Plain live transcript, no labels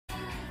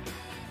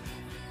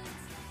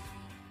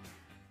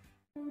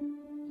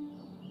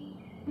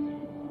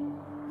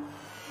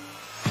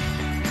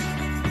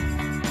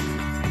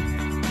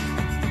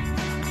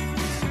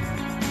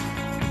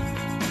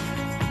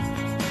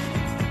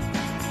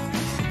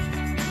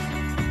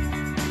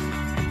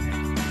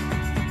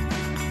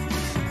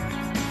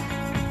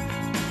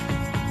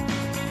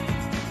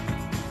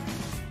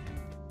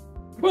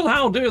Well,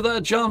 how do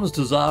there, chums?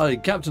 'Tis I,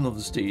 Captain of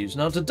the Steves.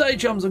 Now today,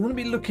 chums, I'm going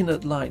to be looking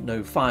at Light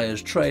No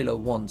Fire's trailer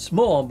once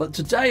more, but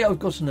today I've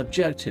got an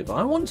objective.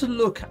 I want to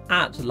look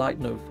at Light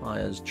No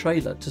Fire's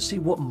trailer to see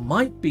what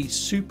might be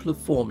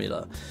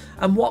Superformula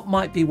and what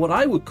might be what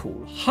I would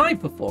call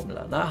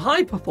Hyperformula. Now,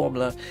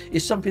 Hyperformula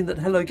is something that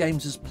Hello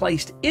Games has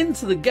placed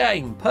into the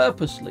game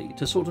purposely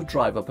to sort of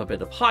drive up a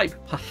bit of hype,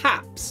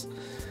 perhaps.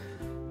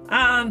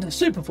 And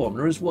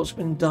Superformula is what's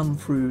been done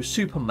through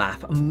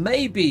Supermath, and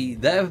maybe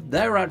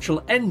their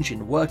actual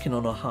engine working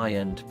on a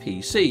high-end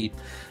PC.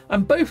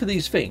 And both of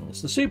these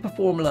things, the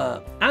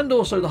Superformula and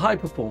also the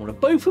Hyperformula,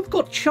 both have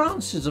got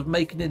chances of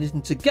making it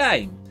into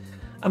game.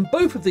 And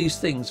both of these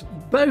things,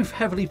 both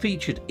heavily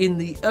featured in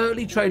the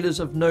early trailers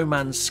of No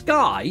Man's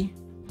Sky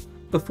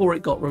before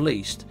it got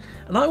released.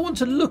 And I want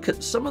to look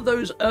at some of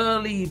those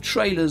early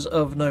trailers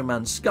of No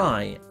Man's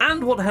Sky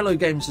and what Hello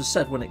Games has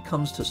said when it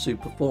comes to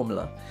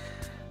Superformula,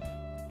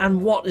 and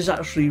what is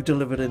actually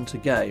delivered into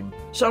game.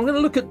 So I'm going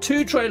to look at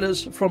two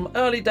trailers from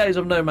early days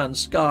of No Man's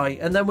Sky,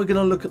 and then we're going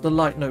to look at the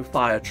Light No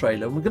Fire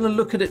trailer, and we're going to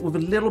look at it with a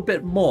little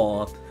bit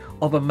more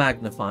of a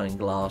magnifying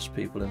glass,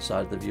 people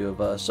inside the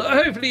viewerverse. So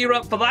hopefully you're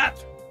up for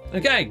that.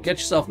 Okay, get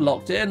yourself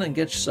locked in and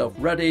get yourself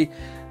ready,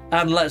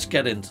 and let's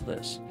get into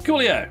this.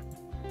 Coolio!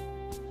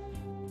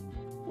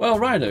 Well,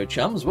 righto,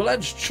 chums. Well,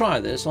 let's try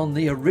this on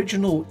the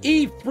original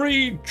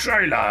E3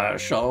 trailer,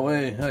 shall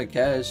we?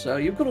 Okay, so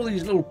you've got all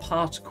these little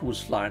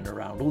particles flying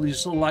around, all these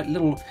sort of like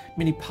little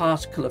mini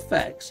particle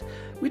effects.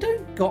 We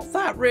don't got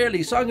that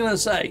really, so I'm going to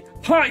say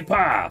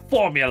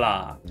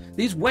Hyperformula.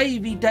 These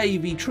wavy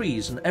davy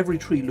trees, and every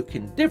tree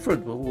looking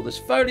different with all this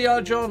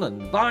foliage on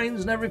and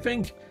vines and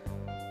everything.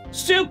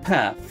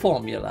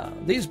 Superformula.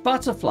 These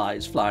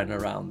butterflies flying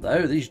around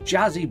though, these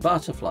jazzy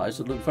butterflies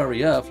that look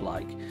very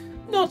Earth-like.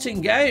 Not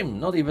in game,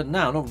 not even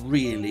now, not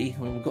really.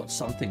 I mean, we've got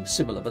something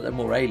similar, but they're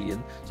more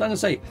alien. So I'm going to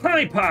say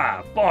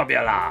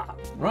Hyperformula.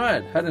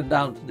 Right, heading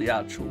down to the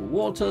actual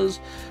waters.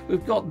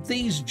 We've got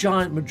these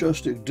giant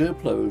Majestic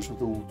Diplos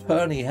with all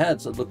turny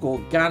heads that look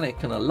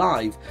organic and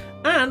alive,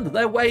 and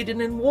they're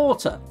wading in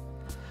water.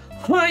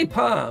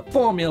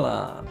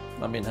 Hyperformula.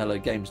 I mean, Hello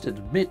Games did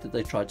admit that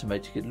they tried to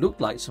make it look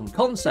like some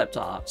concept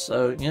art,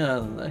 so yeah,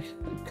 they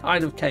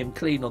kind of came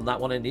clean on that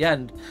one in the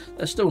end.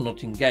 They're still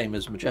not in game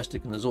as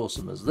majestic and as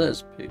awesome as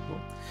this, people.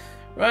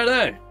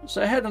 Righto,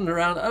 so heading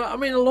around, I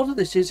mean, a lot of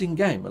this is in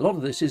game, a lot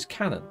of this is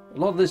canon, a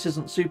lot of this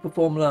isn't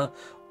Superformula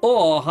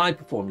or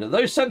Hyperformula.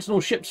 Those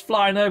Sentinel ships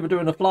flying over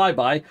doing a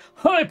flyby,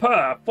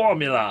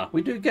 Hyperformula.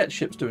 We do get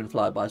ships doing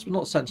flybys, but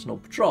not Sentinel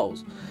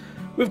patrols.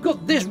 We've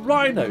got this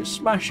rhino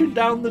smashing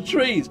down the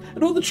trees,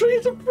 and all the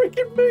trees are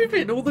freaking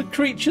moving, all the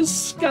creatures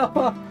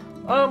scupper.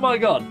 Oh my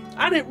god,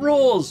 and it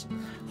roars.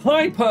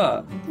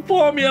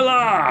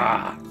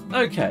 Hyperformula!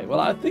 Okay, well,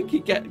 I think you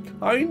get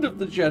kind of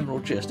the general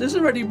gist. Is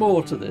there any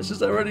more to this? Is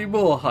there any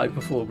more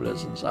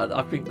Hyperformulas inside?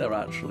 I think there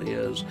actually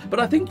is. But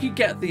I think you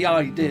get the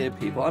idea,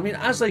 people. I mean,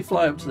 as they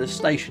fly up to this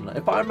station,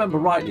 if I remember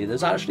rightly,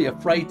 there's actually a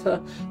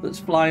freighter that's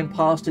flying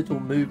past it or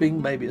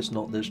moving. Maybe it's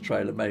not this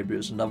trailer, maybe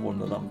it's another one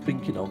that I'm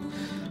thinking of.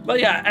 But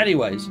yeah,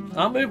 anyways,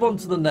 I'll move on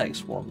to the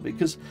next one,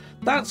 because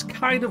that's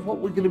kind of what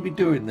we're going to be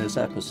doing this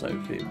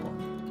episode, people.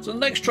 So the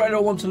next trailer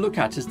I want to look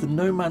at is the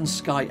No Man's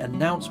Sky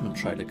announcement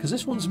trailer, because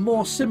this one's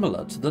more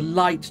similar to the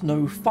Light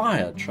No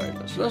Fire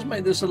trailer. So let's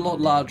make this a lot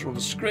larger on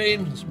the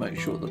screen. Let's make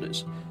sure that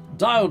it's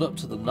dialed up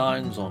to the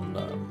 9s on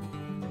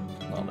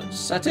its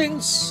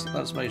settings.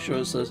 Let's make sure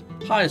it's the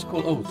highest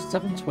quality. Oh,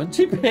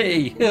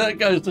 720p. That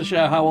goes to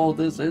show how old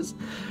this is.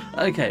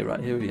 Okay, right,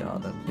 here we are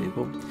then,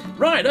 people.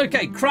 Right,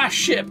 okay, crash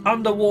ship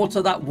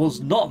underwater that was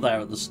not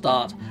there at the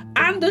start,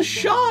 and a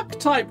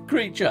shark-type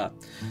creature.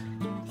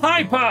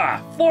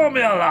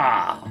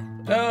 Hyperformula!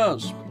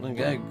 Yes,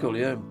 okay,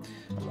 coolio.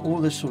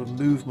 All this sort of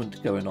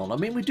movement going on. I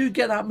mean, we do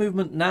get that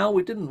movement now.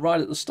 We didn't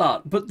right at the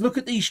start. But look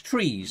at these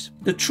trees.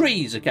 The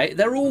trees, okay,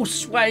 they're all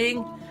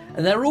swaying,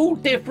 and they're all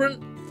different.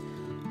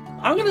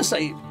 I'm going to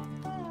say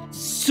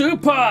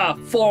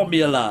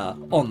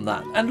Superformula on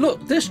that. And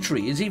look, this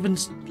tree is even...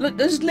 Look,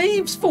 there's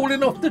leaves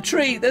falling off the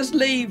tree. There's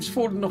leaves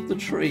falling off the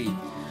tree.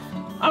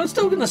 I'm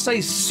still going to say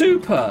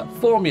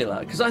Superformula,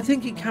 because I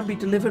think it can be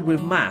delivered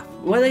with math,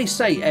 where they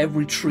say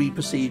every tree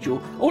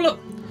procedural. Oh, look,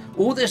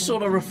 all this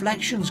sort of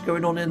reflections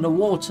going on in the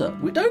water.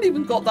 We don't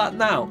even got that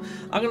now.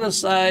 I'm going to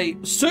say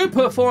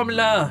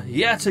Superformula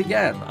yet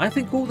again. I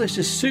think all this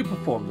is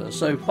Superformula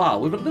so far,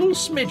 with a little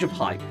smidge of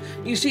hype.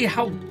 You see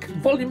how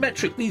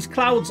volumetric these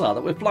clouds are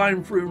that we're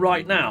flying through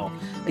right now.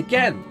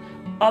 Again,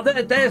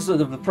 there's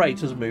the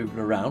freighters moving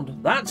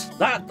around. That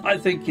I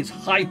think is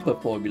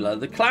Hyperformula.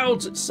 The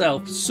clouds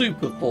itself,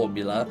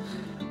 Superformula.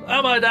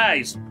 Oh my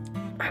days!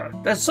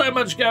 There's so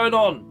much going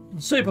on.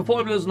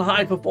 Superformulas and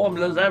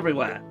Hyperformulas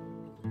everywhere.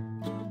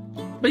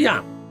 But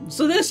yeah,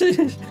 so this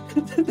is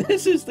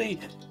the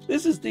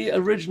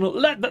original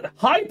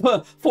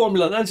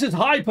Hyperformula. This is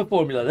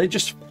Hyperformula. They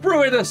just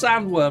threw in a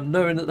sandworm,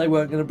 knowing that they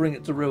weren't going to bring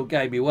it to real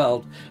gamey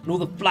world, and all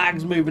the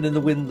flags moving in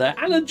the wind there,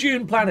 and a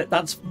Dune planet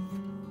that's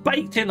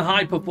baked in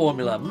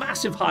Hyperformula,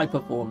 massive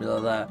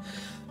Hyperformula there.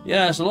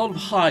 Yes, a lot of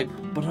hype,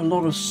 but a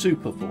lot of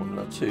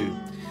Superformula too.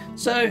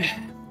 So,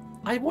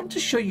 I want to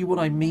show you what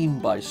I mean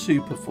by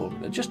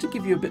Superformula, just to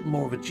give you a bit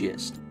more of a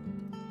gist.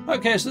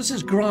 Okay, so this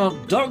is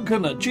Grant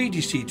Duncan at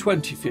GDC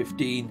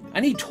 2015,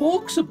 and he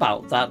talks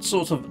about that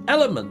sort of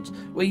element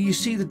where you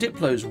see the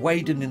Diplos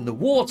wading in the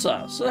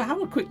water. So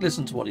have a quick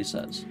listen to what he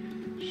says.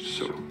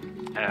 So,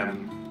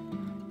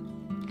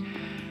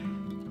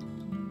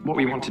 what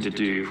we wanted to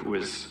do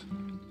was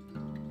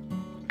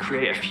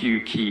create a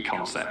few key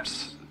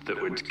concepts that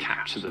would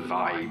capture the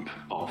vibe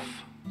of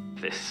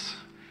this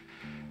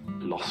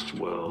lost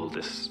world,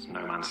 this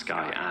No Man's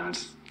Sky. And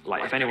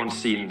like, if anyone's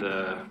seen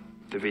the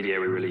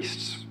video we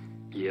released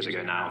years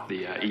ago now,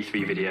 the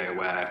E3 video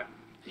where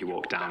you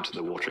walk down to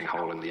the watering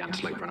hole and the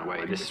antelope run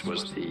away, this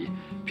was the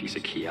piece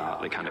of key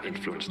art that kind of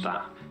influenced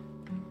that.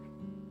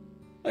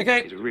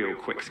 Okay. It's a real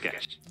quick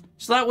sketch.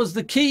 So that was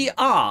the key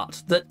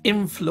art that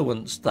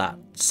influenced that.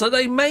 So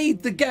they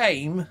made the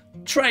game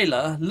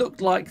trailer look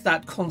like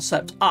that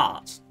concept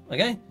art.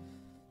 Okay?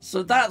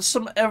 So that's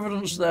some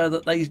evidence there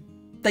that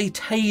they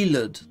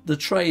tailored the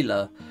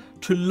trailer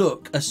to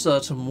look a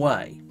certain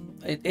way.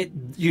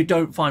 You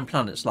don't find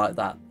planets like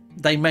that.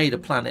 They made a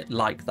planet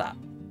like that.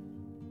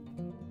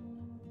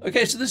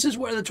 Okay, so this is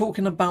where they're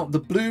talking about the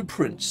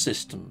blueprint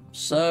system.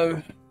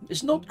 So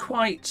it's not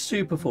quite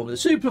Superformula.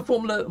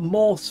 Superformula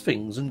morphs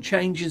things and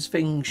changes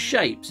things'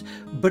 shapes,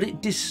 but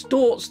it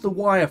distorts the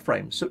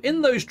wireframe. So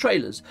in those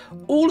trailers,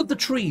 all of the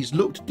trees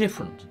looked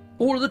different.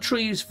 All of the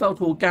trees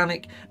felt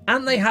organic,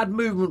 and they had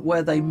movement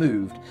where they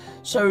moved.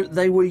 So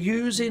they were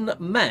using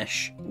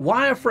mesh,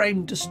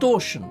 wireframe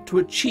distortion to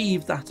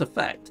achieve that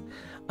effect.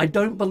 I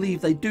don't believe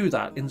they do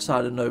that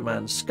inside a No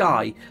Man's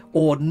Sky,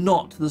 or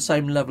not to the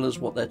same level as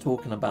what they're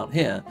talking about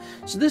here.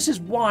 So this is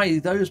why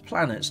those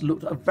planets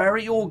looked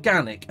very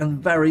organic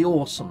and very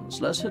awesome.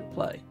 So let's hit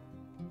play.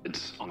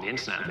 It's on the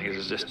internet, I think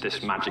it's just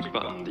this magic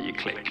button that you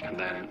click and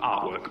then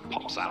artwork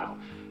pops out.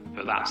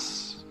 But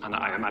that's, and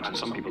I imagine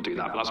some people do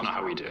that, but that's not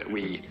how we do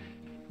it.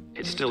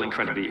 It's still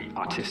incredibly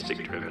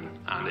artistic driven,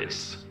 and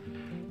it's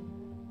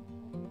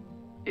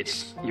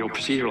your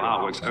procedural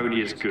artwork's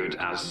only as good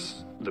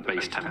as the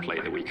base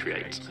template that we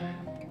create.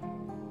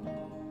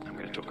 I'm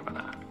going to talk about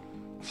that.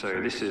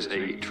 So this is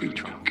a tree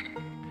trunk,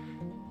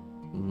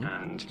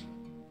 and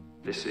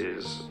this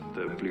is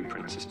the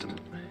blueprint system.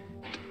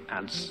 It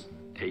adds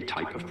a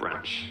type of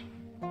branch.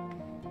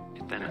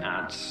 It then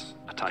adds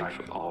a type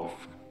of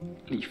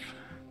leaf.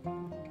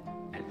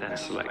 It then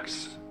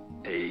selects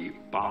a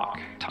bark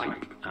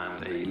type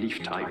and a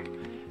leaf type.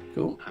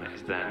 Cool. And it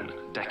is then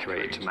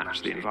decorated to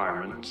match the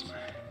environment.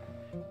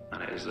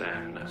 And it is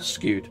then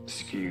skewed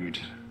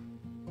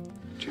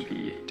to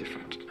be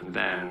different. And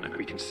then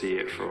we can see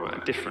it for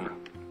a different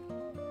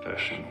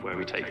version where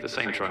we take the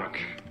same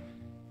trunk,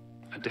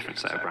 a different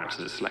set of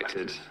branches is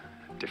selected,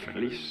 different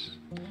leaves,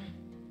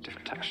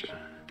 different texture,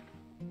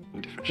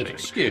 and different shape.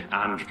 Skew.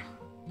 And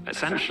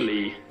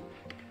essentially,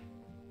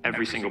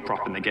 every single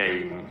prop in the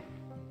game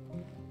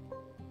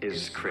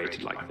is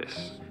created like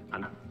this.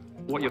 And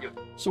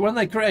so when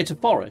they create a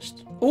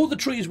forest, all the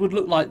trees would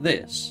look like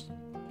this.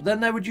 Then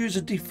they would use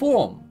a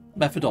deform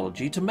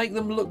methodology to make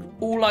them look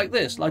all like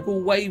this, like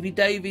all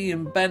wavy-davy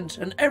and bent,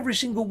 and every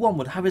single one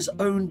would have its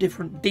own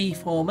different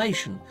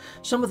deformation.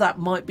 Some of that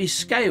might be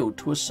scaled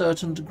to a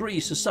certain degree,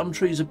 so some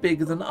trees are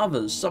bigger than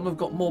others, some have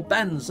got more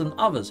bends than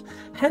others,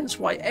 hence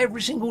why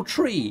every single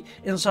tree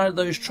inside of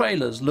those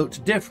trailers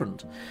looked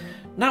different.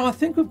 Now I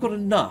think we've got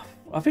enough.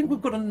 I think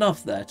we've got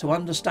enough there to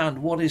understand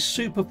what is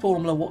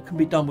Superformula, what can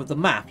be done with the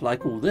map,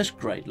 like all this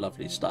great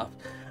lovely stuff,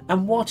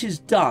 and what is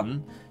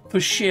done for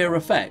sheer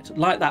effect,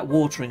 like that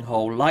watering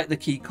hole, like the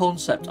key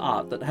concept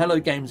art that Hello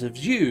Games have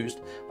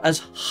used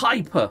as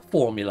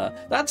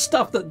Hyperformula. That's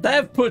stuff that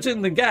they've put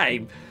in the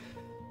game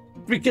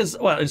because,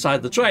 well,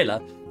 inside the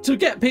trailer, to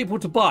get people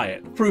to buy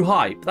it through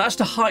hype. That's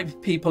to hype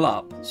people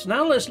up. So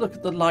now let's look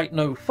at the Light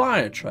No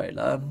Fire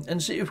trailer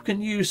and see if we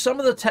can use some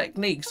of the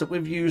techniques that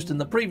we've used in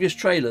the previous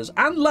trailers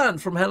and learn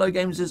from Hello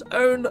Games'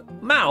 own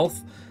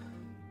mouth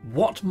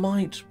what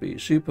might be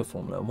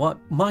Superformula and what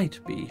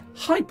might be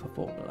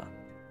Hyperformula.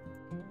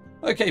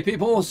 Okay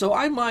people, so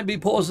I might be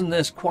pausing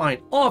this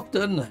quite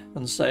often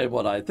and saying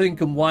what I think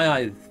and why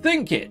I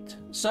think it.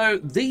 So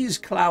these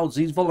clouds,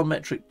 these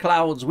volumetric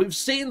clouds, we've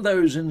seen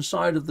those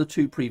inside of the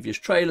two previous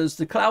trailers.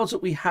 The clouds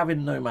that we have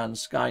in No Man's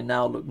Sky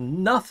now look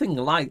nothing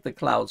like the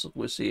clouds that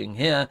we're seeing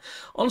here.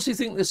 Honestly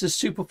think this is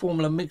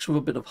Superformula mixed with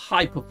a bit of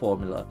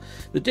Hyperformula.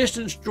 The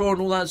distance drawn,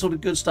 all that sort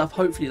of good stuff,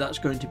 hopefully that's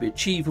going to be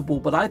achievable,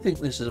 but I think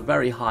this is a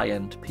very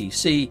high-end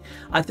PC.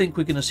 I think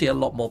we're going to see a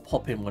lot more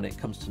pop-in when it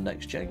comes to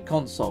next-gen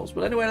consoles.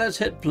 But anyway, let's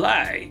hit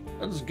play.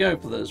 Let's go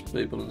for this,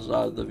 people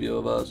inside the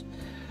viewerverse.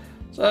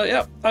 So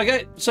yeah,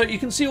 okay, so you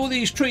can see all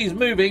these trees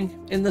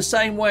moving in the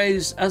same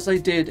ways as they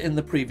did in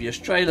the previous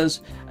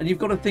trailers, and you've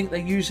got to think they're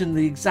using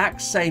the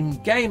exact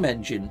same game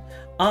engine,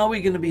 Are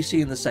we going to be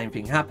seeing the same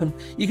thing happen?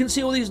 You can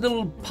see all these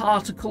little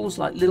particles,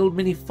 like little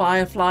mini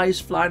fireflies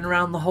flying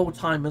around the whole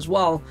time as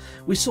well.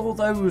 We saw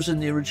those in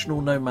the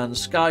original No Man's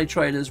Sky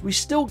trailers. We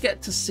still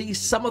get to see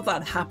some of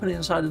that happen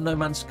inside of No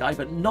Man's Sky,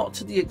 but not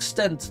to the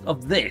extent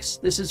of this.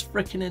 This is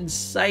freaking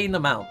insane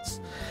amounts.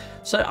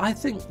 So I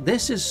think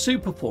this is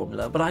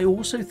Superformula, but I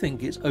also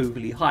think it's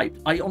overly hyped.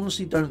 I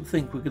honestly don't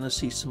think we're going to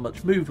see so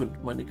much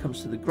movement when it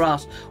comes to the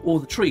grass or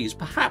the trees.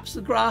 Perhaps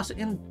the grass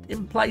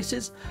in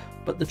places,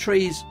 but the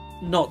trees,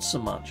 not so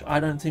much. I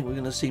don't think we're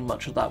going to see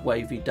much of that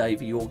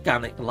wavy-davy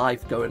organic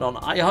life going on.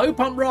 I hope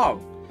I'm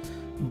wrong.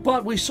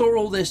 But we saw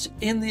all this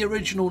in the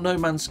original No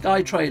Man's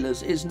Sky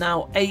trailers. It's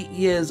now 8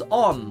 years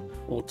on,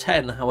 or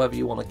 10, however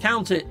you want to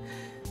count it.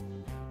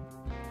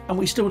 And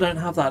we still don't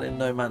have that in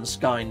No Man's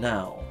Sky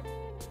now.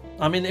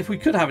 I mean, if we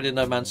could have it in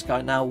No Man's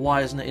Sky now,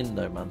 why isn't it in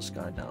No Man's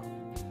Sky now?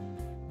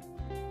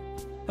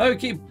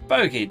 Hokey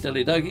pokey,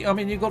 dilly dokey. I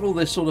mean, you've got all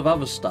this sort of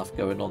other stuff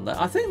going on there.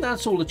 I think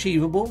that's all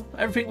achievable.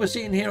 Everything we're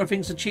seeing here, I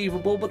think, is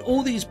achievable. But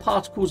all these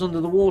particles under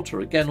the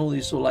water, again, all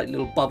these sort of like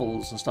little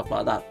bubbles and stuff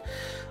like that.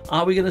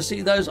 Are we going to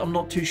see those? I'm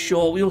not too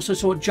sure. We also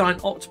saw a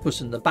giant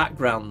octopus in the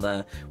background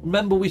there.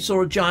 Remember, we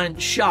saw a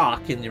giant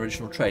shark in the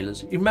original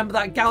trailers. You remember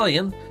that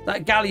galleon?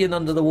 That galleon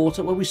under the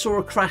water where we saw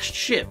a crashed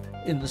ship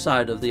in the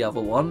side of the other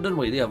one, didn't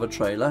we? The other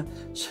trailer.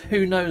 So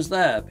who knows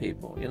there,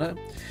 people, you know?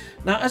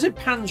 Now, as it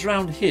pans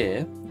round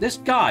here, this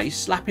guy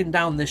slapping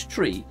down this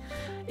tree,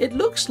 it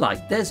looks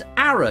like there's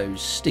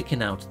arrows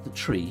sticking out of the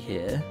tree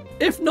here.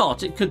 If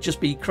not, it could just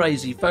be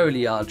crazy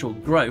foliage or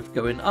growth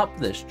going up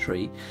this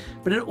tree.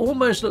 But it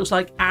almost looks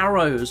like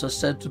arrows are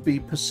said to be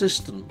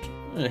persistent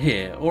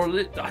here, or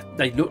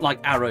they look like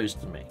arrows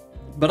to me.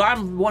 But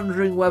I'm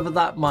wondering whether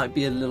that might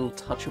be a little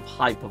touch of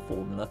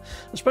Hyperformula,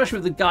 especially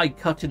with the guy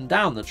cutting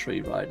down the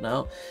tree right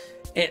now.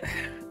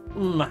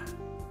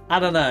 I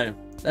don't know.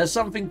 There's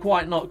something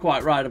not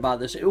quite right about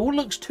this. It all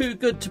looks too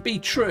good to be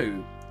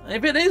true.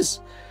 If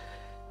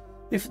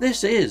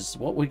this is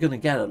what we're going to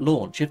get at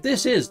launch, if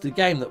this is the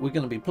game that we're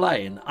going to be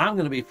playing, I'm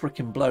going to be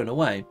freaking blown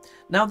away.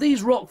 Now,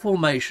 these rock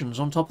formations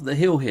on top of the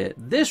hill here,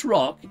 this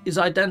rock is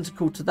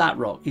identical to that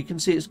rock. You can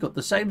see it's got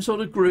the same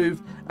sort of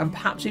groove, and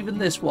perhaps even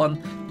this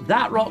one.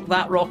 That rock,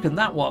 and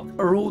that rock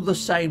are all the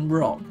same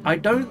rock. I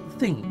don't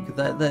think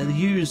that they're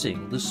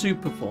using the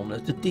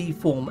Superformula to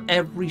deform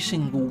every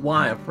single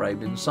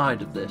wireframe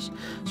inside of this.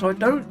 So I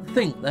don't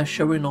think they're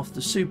showing off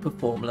the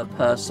Superformula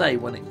per se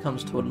when it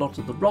comes to a lot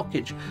of the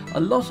rockage. A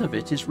lot of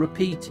it is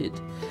repeated.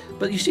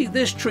 But you see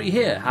this tree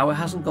here, how it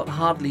hasn't got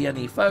hardly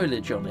any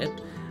foliage on it.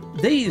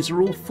 These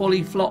are all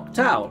fully flocked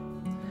out.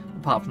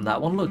 Apart from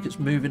that one, look, it's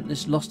moving,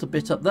 it's lost a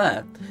bit up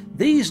there.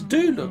 These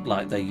do look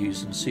like they're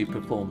using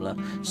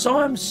Superformula. So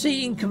I'm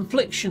seeing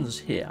conflictions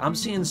here. I'm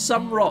seeing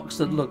some rocks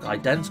that look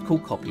identical,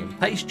 copy and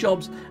paste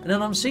jobs, and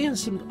then I'm seeing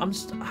some,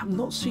 I'm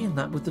not seeing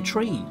that with the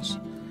trees.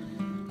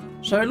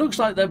 So it looks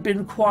like they've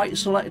been quite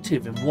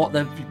selective in what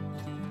they've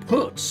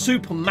put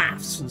super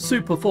maths and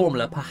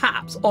Superformula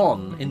perhaps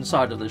on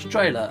inside of this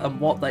trailer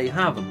and what they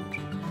haven't.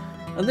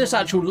 And this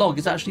actual log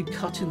is actually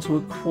cut into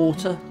a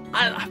quarter.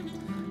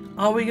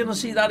 Are we going to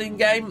see that in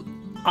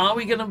game? Are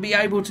we going to be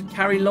able to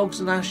carry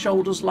logs on our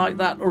shoulders like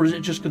that, or is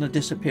it just going to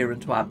disappear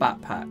into our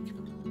backpack?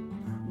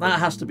 That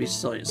has to be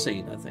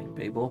seen, I think,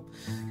 people.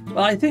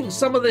 But I think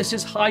some of this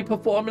is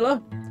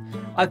Hyperformula.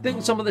 I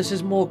think some of this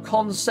is more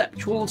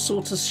conceptual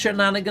sort of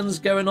shenanigans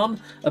going on,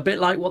 a bit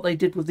like what they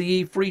did with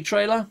the E3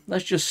 trailer.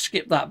 Let's just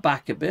skip that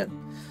back a bit.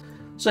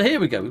 So here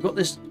we go. We've got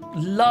this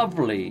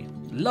lovely,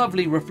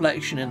 lovely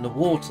reflection in the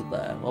water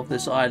there of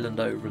this island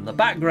over in the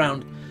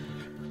background.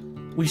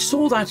 We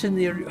saw that in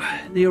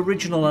the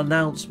original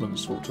announcement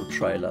sort of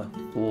trailer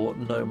for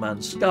No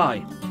Man's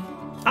Sky.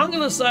 I'm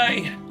going to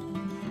say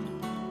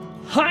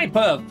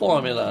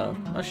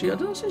Hyperformula. Actually, I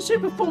didn't say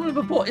Superformula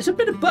before. It's a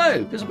bit of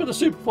both. It's a bit of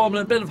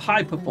Superformula, a bit of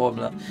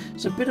Hyperformula.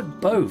 It's a bit of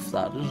both,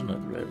 that, isn't it,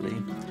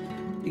 really?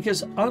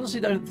 Because I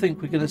honestly don't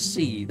think we're going to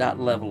see that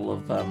level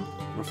of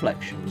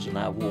reflections in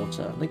our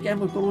water. And again,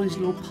 we've got all these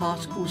little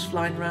particles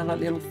flying around like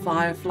little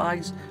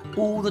fireflies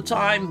all the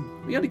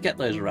time. We only get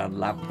those around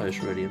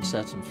lampposts, really, in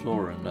certain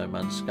flora in No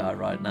Man's Sky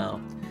right now.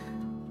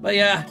 But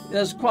yeah,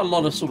 there's quite a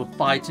lot of sort of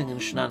fighting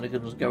and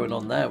shenanigans going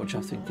on there, which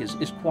I think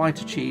is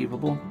quite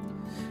achievable.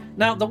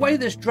 Now, the way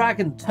this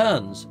dragon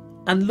turns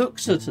and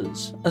looks at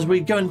us as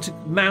we're going to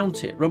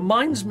mount it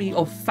reminds me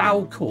of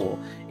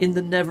Falcor in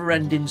the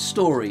Never-Ending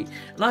Story.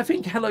 And I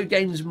think Hello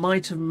Games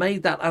might have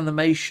made that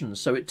animation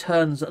so it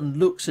turns and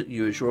looks at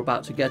you as you're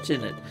about to get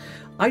in it.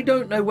 I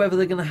don't know whether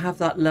they're going to have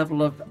that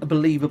level of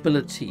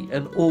believability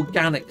and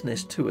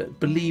organicness to it,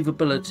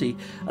 believability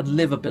and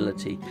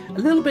livability.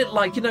 A little bit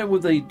like, you know,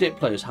 with the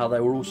Diplos, how they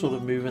were all sort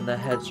of moving their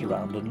heads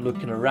around and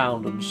looking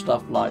around and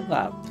stuff like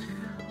that.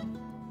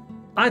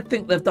 I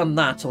think they've done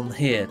that on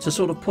here to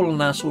sort of pull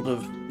on our sort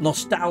of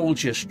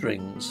nostalgia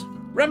strings.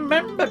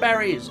 Memba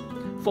Berries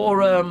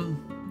for,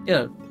 you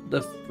know,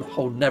 the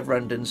whole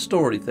never-ending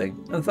story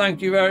thing. And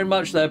thank you very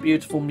much there,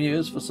 beautiful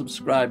Muse, for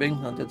subscribing.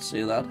 I did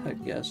see that, heck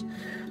yes.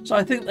 So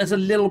I think there's a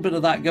little bit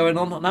of that going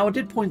on. Now I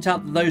did point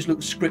out that those look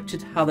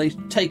scripted, how they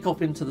take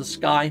off into the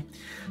sky.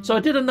 So I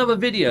did another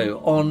video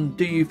on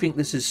do you think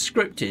this is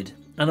scripted?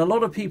 And a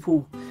lot of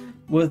people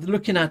were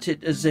looking at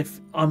it as if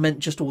I meant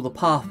just all the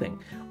pathing.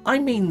 I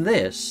mean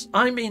this.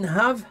 I mean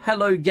have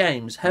Hello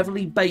Games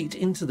heavily baked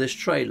into this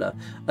trailer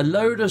a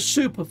load of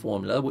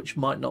Superformula, which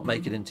might not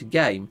make it into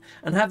game,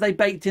 and have they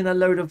baked in a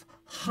load of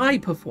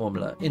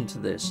Hyperformula into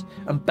this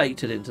and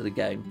baked it into the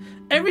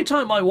game? Every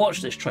time I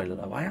watch this trailer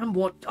though,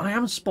 I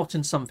am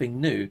spotting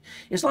something new.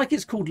 It's like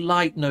it's called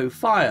Light No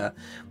Fire.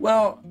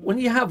 Well, when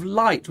you have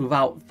light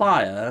without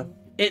fire,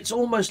 it's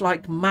almost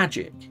like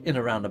magic in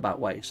a roundabout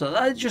way. So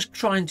they're just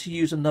trying to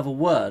use another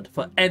word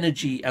for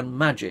energy and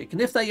magic.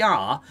 And if they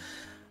are,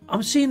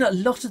 I'm seeing a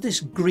lot of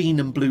this green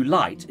and blue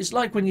light. It's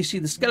like when you see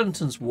the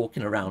skeletons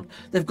walking around,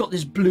 they've got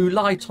this blue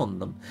light on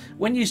them.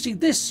 When you see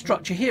this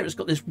structure here, it's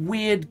got this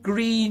weird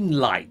green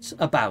light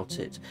about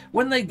it.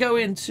 When they go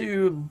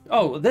into,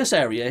 this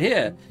area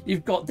here,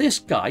 you've got this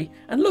guy,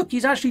 and look,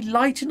 he's actually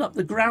lighting up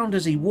the ground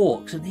as he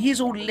walks, and he's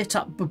all lit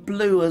up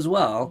blue as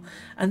well.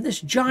 And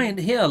this giant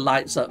here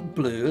lights up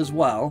blue as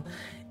well.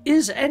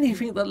 Is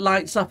anything that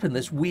lights up in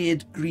this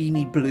weird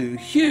greeny blue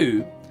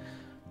hue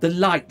the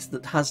light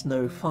that has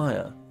no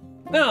fire?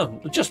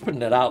 No, just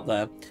putting it out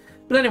there.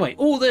 But anyway,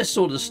 all this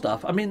sort of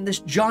stuff, I mean, this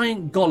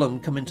giant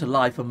golem coming to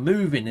life and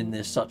moving in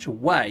this such a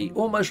way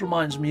almost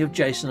reminds me of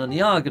Jason and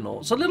the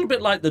Argonauts. A little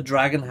bit like the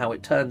dragon, how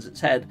it turns its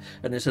head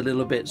and it's a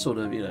little bit sort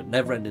of,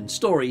 never-ending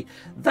story.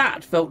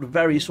 That felt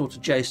very sort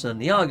of Jason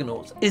and the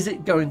Argonauts. Is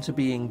it going to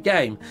be in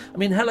game? I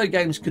mean, Hello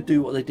Games could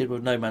do what they did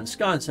with No Man's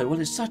Sky and say, well,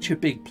 it's such a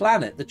big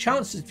planet. The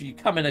chances of you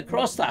coming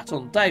across that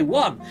on day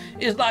one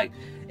is like,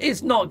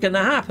 it's not going to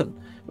happen.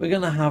 We're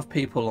going to have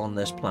people on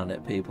this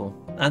planet, people.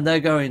 And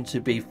they're going to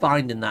be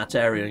finding that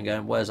area and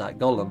going, where's that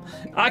golem?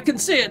 I can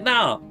see it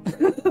now.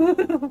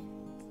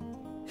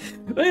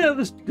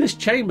 Yeah, this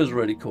chamber's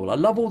really cool. I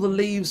love all the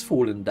leaves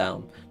falling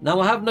down. Now,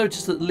 I have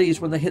noticed that the leaves,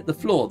 when they hit the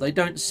floor, they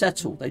don't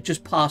settle. They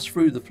just pass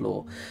through the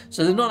floor.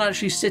 So they're not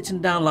actually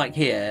sitting down like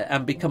here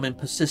and becoming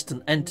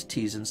persistent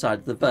entities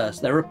inside the verse.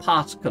 They're a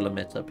particle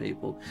emitter,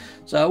 people.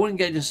 So I wouldn't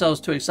get yourselves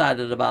too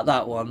excited about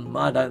that one.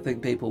 I don't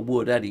think people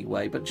would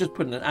anyway. But just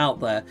putting it out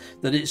there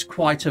that it's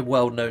quite a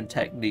well-known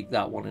technique,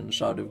 that one,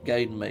 inside of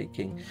game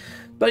making.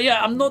 But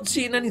yeah, I'm not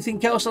seeing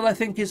anything else that I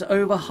think is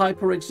over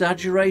hyper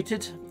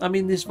exaggerated. I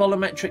mean, these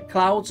volumetric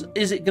clouds,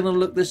 is it going to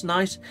look this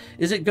nice?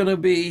 Is it going to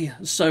be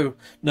so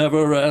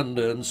never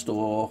ending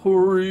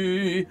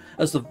story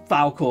as the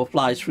Falcor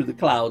flies through the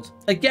clouds?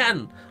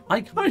 Again, I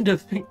kind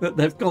of think that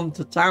they've gone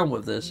to town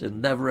with this in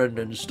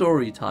never-ending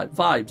story type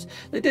vibes.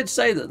 They did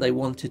say that they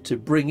wanted to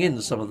bring in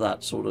some of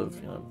that sort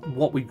of,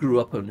 what we grew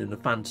up on in the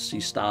fantasy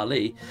style.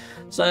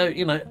 So,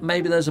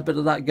 maybe there's a bit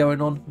of that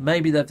going on.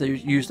 Maybe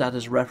they've used that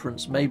as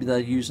reference. Maybe they're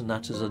using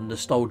that as a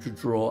nostalgia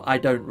draw. I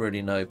don't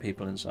really know,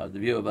 people inside the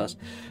Viewerverse.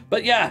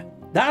 But yeah,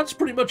 that's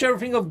pretty much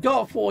everything I've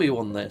got for you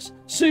on this.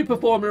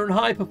 Superformula and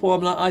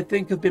Hyperformula, I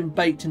think, have been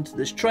baked into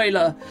this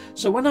trailer.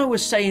 So when I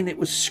was saying it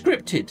was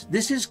scripted,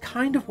 this is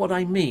kind of what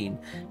I mean.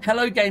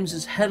 Hello Games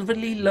has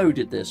heavily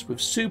loaded this with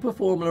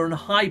Superformula and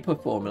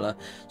Hyperformula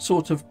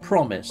sort of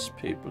promise,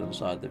 people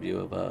inside the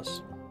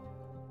Viewerverse.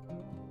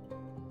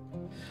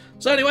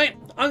 So anyway,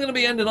 I'm going to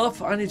be ending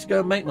off. I need to go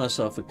and make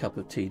myself a cup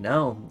of tea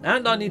now.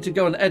 And I need to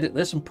go and edit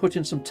this and put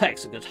in some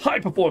text that goes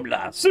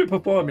Hyperformula,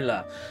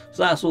 Superformula.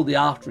 So that's all the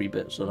aftery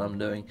bits that I'm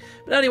doing.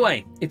 But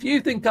anyway, if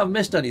you think I've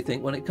missed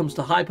anything when it comes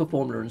to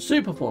Hyperformula and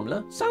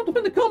Superformula, sound up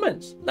in the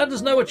comments. Let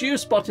us know what you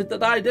spotted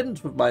that I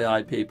didn't with my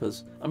eye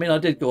peepers. I mean, I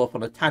did go off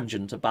on a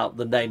tangent about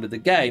the name of the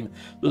game,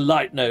 the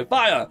Light No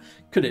Fire.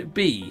 Could it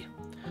be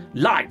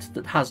light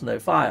that has no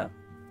fire?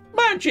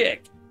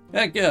 Magic!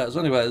 Heck yes,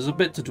 anyway, there's a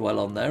bit to dwell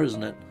on there,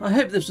 isn't it? I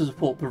hope this was a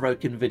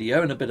thought-provoking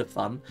video and a bit of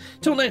fun.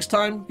 Till next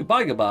time,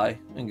 goodbye,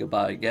 and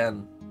goodbye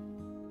again.